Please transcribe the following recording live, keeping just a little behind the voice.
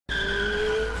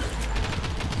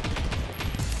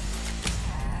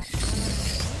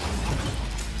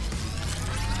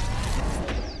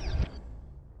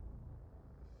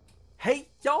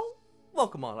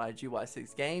Welcome on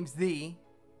IGY6 Games, the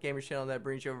gamer channel that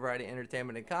brings you a variety of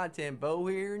entertainment and content. Bo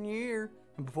here and here.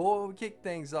 And before we kick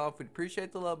things off, we'd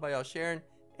appreciate the love by y'all sharing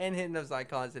and hitting those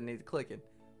icons that need clicking.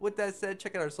 With that said,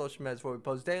 check out our social medias where we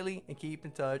post daily and keep in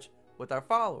touch with our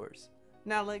followers.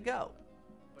 Now let go.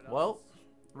 Well,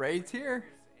 raid's here.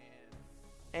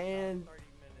 And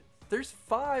there's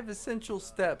 5 essential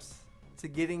steps to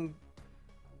getting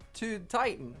to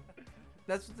Titan.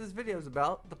 That's what this video is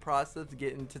about, the process of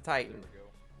getting to Titan.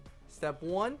 Step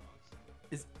 1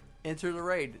 is enter the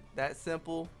raid. That's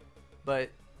simple, but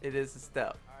it is a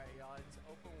step.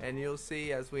 And you'll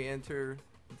see as we enter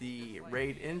the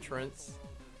raid entrance,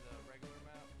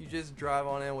 you just drive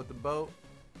on in with the boat.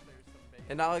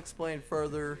 And I'll explain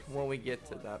further when we get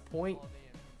to that point.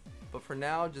 But for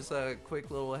now, just a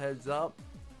quick little heads up.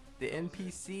 The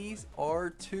NPCs are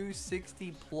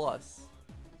 260 plus.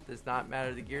 Does not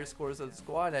matter the gear scores of the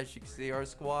squad. As you can see, our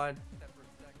squad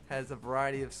has a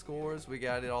variety of scores. We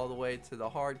got it all the way to the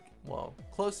hard, well,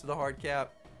 close to the hard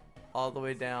cap, all the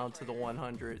way down to the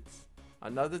 100s.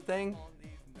 Another thing,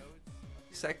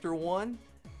 Sector 1,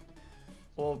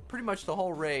 well, pretty much the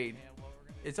whole raid,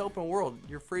 it's open world.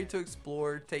 You're free to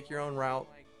explore, take your own route,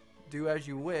 do as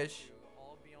you wish.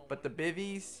 But the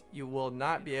bivvies, you will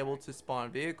not be able to spawn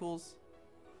vehicles.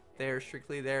 They are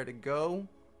strictly there to go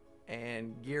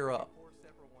and gear up.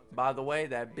 By the way,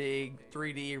 that big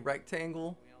 3D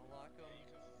rectangle,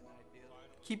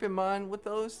 keep in mind with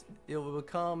those, it will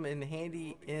come in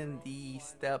handy in the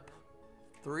step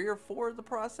 3 or 4 of the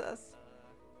process.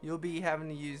 You'll be having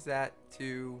to use that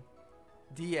to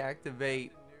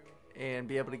deactivate and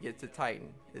be able to get to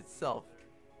Titan itself.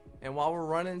 And while we're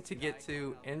running to get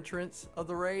to entrance of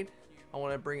the raid, I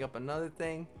want to bring up another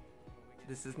thing.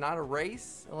 This is not a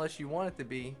race unless you want it to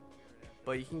be,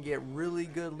 but you can get really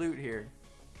good loot here.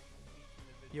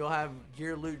 You'll have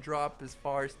gear loot drop as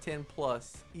far as 10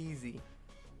 plus easy,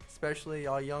 especially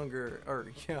y'all younger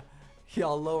or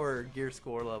y'all lower gear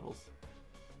score levels.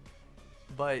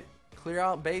 But clear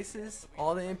out bases,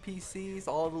 all the NPCs,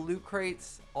 all the loot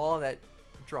crates, all that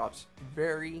drops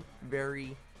very,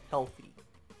 very healthy.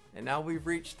 And now we've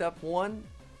reached step 1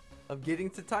 of getting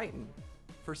to Titan,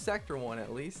 for Sector 1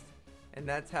 at least, and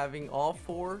that's having all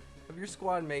 4 of your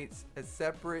squad mates as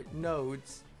separate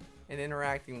nodes and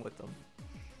interacting with them.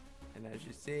 And as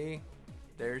you see,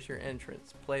 there's your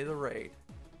entrance. Play the raid.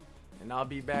 And I'll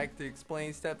be back to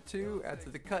explain step 2 after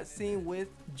the cutscene with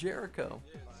Jericho.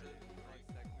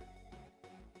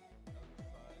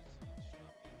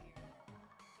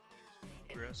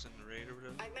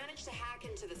 I've managed to hack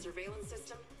into the surveillance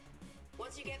system.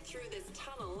 Once you get through this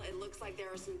tunnel, it looks like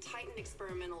there are some Titan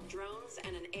experimental drones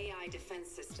and an AI defense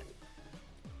system.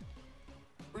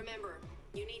 Remember,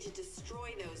 you need to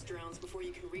destroy those drones before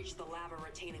you can reach the lava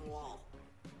retaining wall.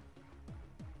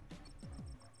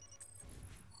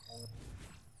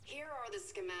 Here are the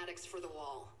schematics for the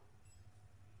wall.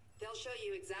 They'll show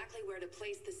you exactly where to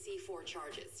place the C4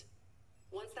 charges.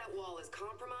 Once that wall is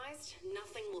compromised,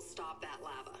 nothing will stop that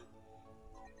lava.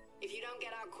 If you don't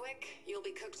get out quick, you'll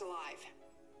be cooked alive.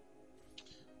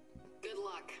 Good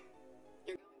luck.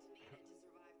 You're going to need it to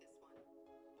survive this one.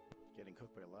 Getting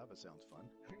cooked by lava sounds fun.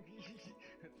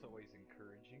 It's always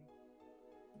encouraging.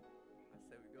 I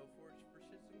say we go for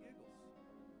shits and giggles.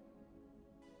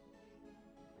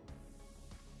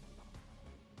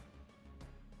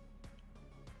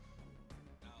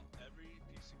 Now, every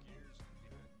piece of gear is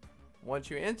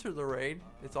Once you enter the raid,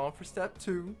 it's on for step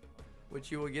 2,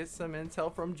 which you will get some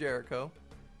intel from Jericho.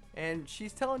 And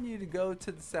she's telling you to go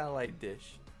to the satellite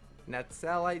dish. And at the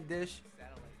satellite dish,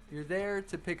 you're there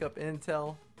to pick up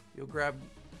intel. You'll grab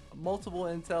multiple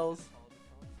intels,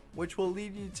 which will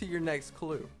lead you to your next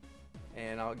clue.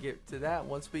 And I'll get to that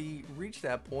once we reach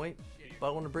that point. But I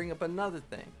want to bring up another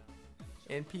thing.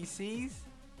 NPCs,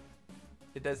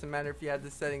 it doesn't matter if you have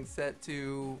the settings set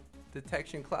to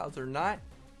detection clouds or not.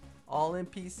 All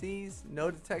NPCs,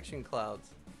 no detection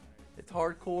clouds. It's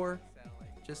hardcore,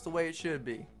 just the way it should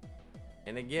be.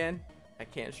 And again, I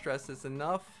can't stress this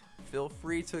enough. Feel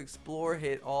free to explore,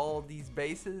 hit all these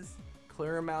bases,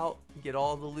 clear them out, get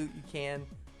all the loot you can.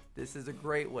 This is a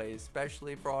great way,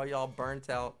 especially for all y'all burnt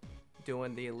out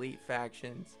doing the elite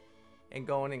factions and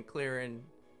going and clearing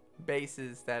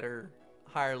bases that are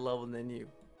higher level than you.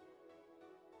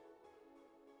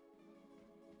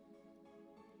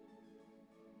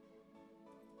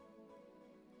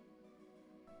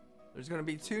 There's going to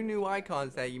be 2 new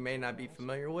icons that you may not be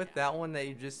familiar with. That one that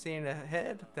you're just seeing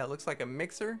ahead, that looks like a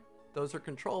mixer. Those are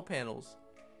control panels.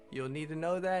 You'll need to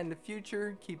know that in the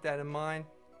future. Keep that in mind.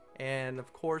 And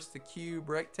of course, the cube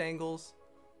rectangles,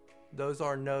 those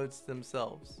are nodes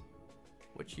themselves.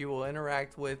 which you will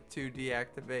interact with to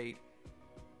deactivate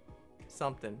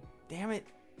something. Damn it.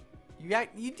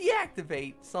 You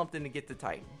deactivate something to get the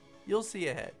Titan. You'll see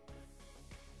ahead.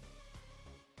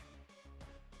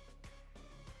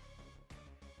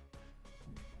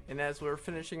 And as we're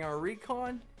finishing our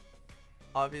recon,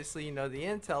 obviously you know the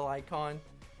intel icon.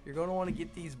 You're going to want to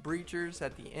get these breachers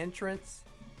at the entrance.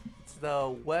 It's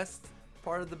the west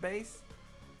part of the base.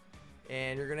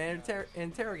 And you're going to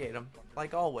interrogate them,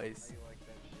 like always,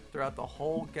 throughout the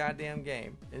whole goddamn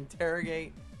game.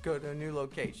 Interrogate, go to a new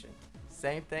location.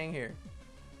 Same thing here.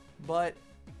 But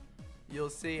you'll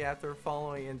see after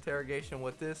following interrogation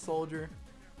with this soldier,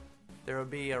 there will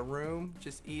be a room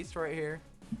just east right here.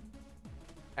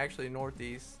 Actually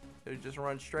northeast. It'll just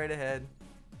run straight ahead.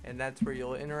 And that's where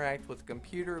you'll interact with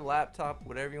computer, laptop,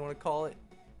 whatever you want to call it.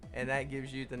 And that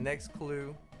gives you the next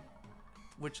clue,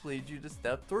 which leads you to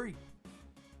step 3.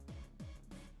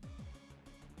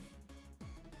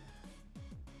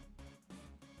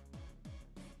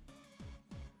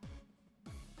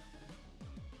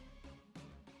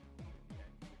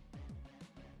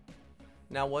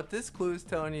 Now what this clue is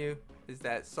telling you is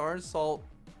that Sergeant Salt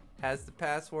has the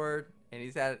password and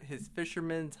he's at his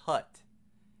fisherman's hut.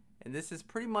 And this is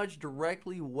pretty much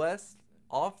directly west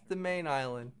off the main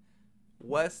island,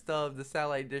 west of the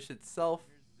satellite dish itself.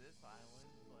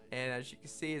 And as you can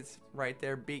see, it's right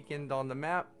there beaconed on the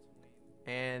map,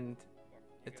 and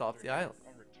it's off the island.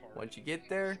 Once you get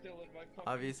there,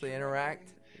 obviously interact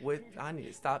with, I need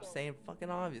to stop saying fucking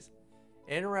obvious.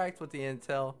 Interact with the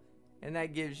intel, and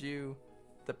that gives you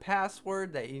the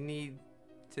password that you need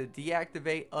to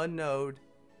deactivate a node,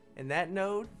 and that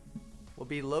node will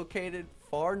be located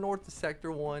far north of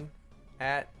Sector 1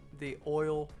 at the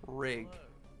oil rig.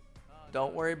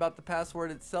 Don't worry about the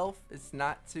password itself. It's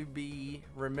not to be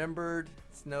remembered.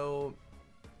 It's no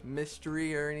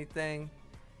mystery or anything.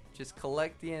 Just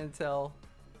collect the intel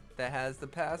that has the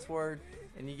password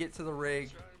and you get to the rig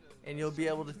and you'll be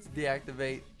able to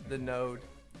deactivate the node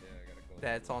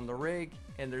that's on the rig.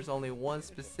 And there's only one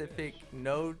specific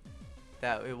node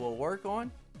that it will work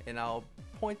on, and I'll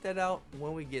point that out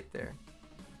when we get there.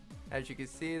 As you can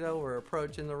see though, we're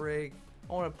approaching the rig.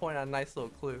 I want to point out a nice little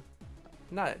clue.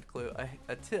 Not a clue,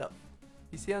 a tip.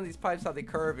 You see on these pipes how they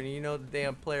curve, and you know the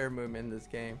damn player movement in this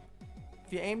game.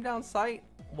 If you aim down sight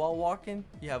while walking,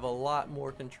 you have a lot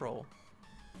more control.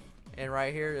 And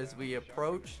right here as we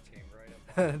approached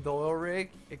the oil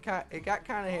rig, it got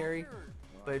kind of hairy.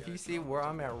 But if you see where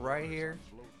I'm at right here,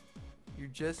 you're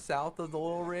just south of the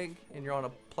oil rig and you're on a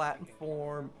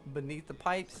platform beneath the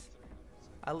pipes.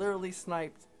 I literally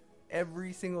sniped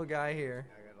every single guy here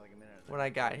when I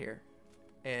got here.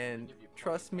 And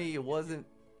trust me, it wasn't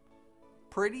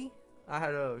pretty. I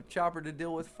had a chopper to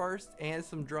deal with first and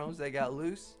some drones that got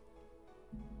loose.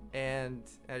 And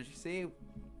as you see,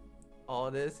 all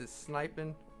this is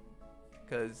sniping,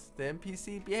 because the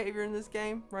NPC behavior in this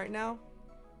game right now,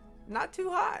 not too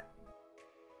hot.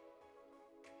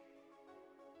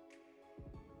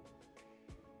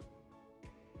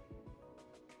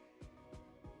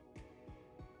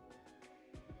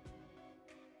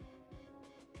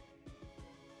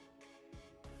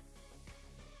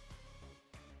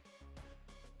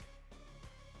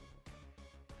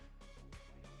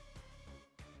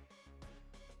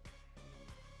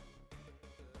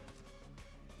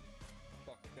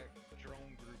 The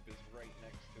drone group is right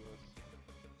next to us.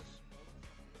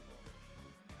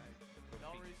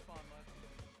 Don't respawn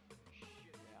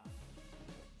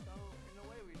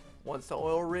Once the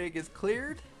oil rig is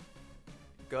cleared,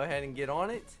 go ahead and get on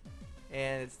it,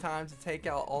 and it's time to take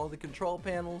out all the control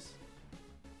panels.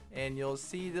 And you'll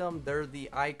see them, they're the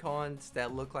icons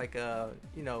that look like a,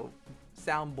 you know,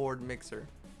 soundboard mixer.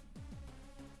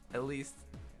 At least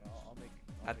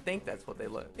I think that's what they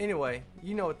look. Anyway,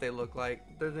 you know what they look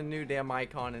like. They're the new damn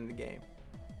icon in the game.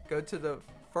 Go to the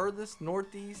furthest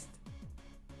northeast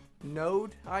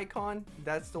node icon.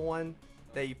 That's the one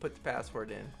that you put the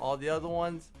password in. All the other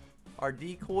ones are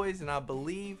decoys, and I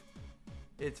believe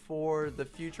it's for the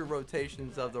future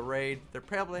rotations of the raid. They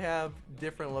probably have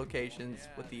different locations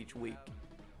with each week.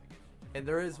 And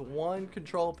there is one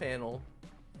control panel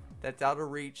that's out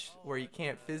of reach where you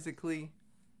can't physically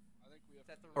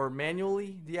or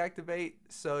manually deactivate,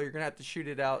 so you're gonna have to shoot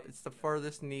it out. It's the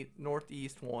furthest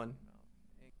northeast one.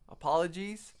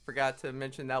 Apologies, forgot to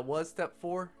mention that was step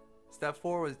 4. Step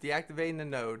 4 was deactivating the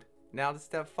node. Now to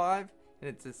step 5, and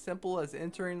it's as simple as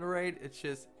entering the raid. It's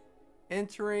just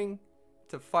entering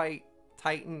to fight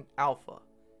Titan Alpha.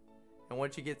 And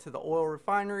once you get to the oil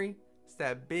refinery, it's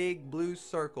that big blue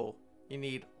circle. You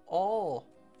need all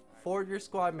 4 of your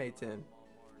squad mates in.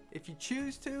 If you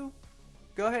choose to,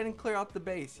 go ahead and clear out the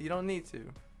base. You don't need to.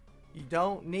 You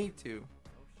don't need to.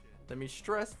 Let me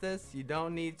stress this. You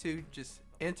don't need to. Just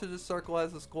enter the circle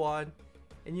as a squad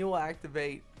and you will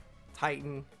activate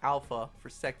Titan Alpha for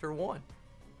Sector 1.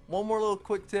 One more little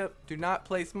quick tip. Do not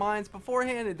place mines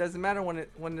beforehand. It doesn't matter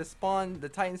when the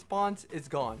Titan spawns, it's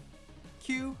gone.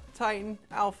 Q Titan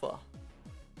Alpha.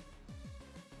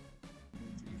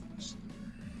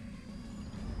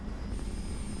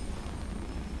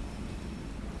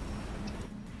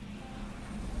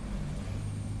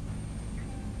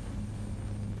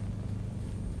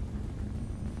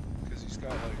 Because he's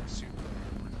got like super.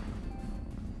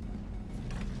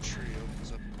 The tree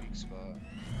opens up a weak spot.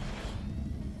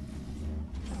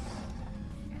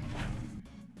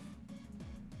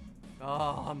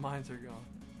 Oh, mines are gone.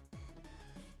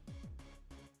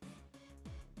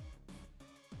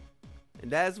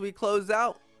 And as we close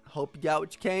out, hope you got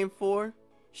what you came for.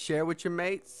 Share with your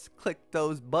mates. Click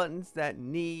those buttons that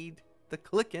need the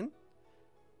clicking.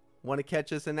 Want to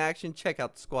catch us in action? Check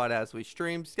out the squad as we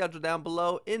stream. Schedule down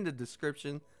below in the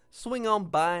description. Swing on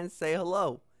by and say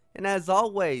hello. And as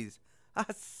always, I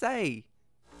say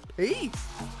peace.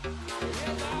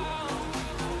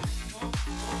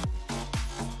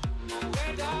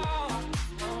 We're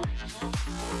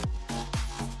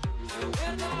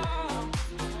down.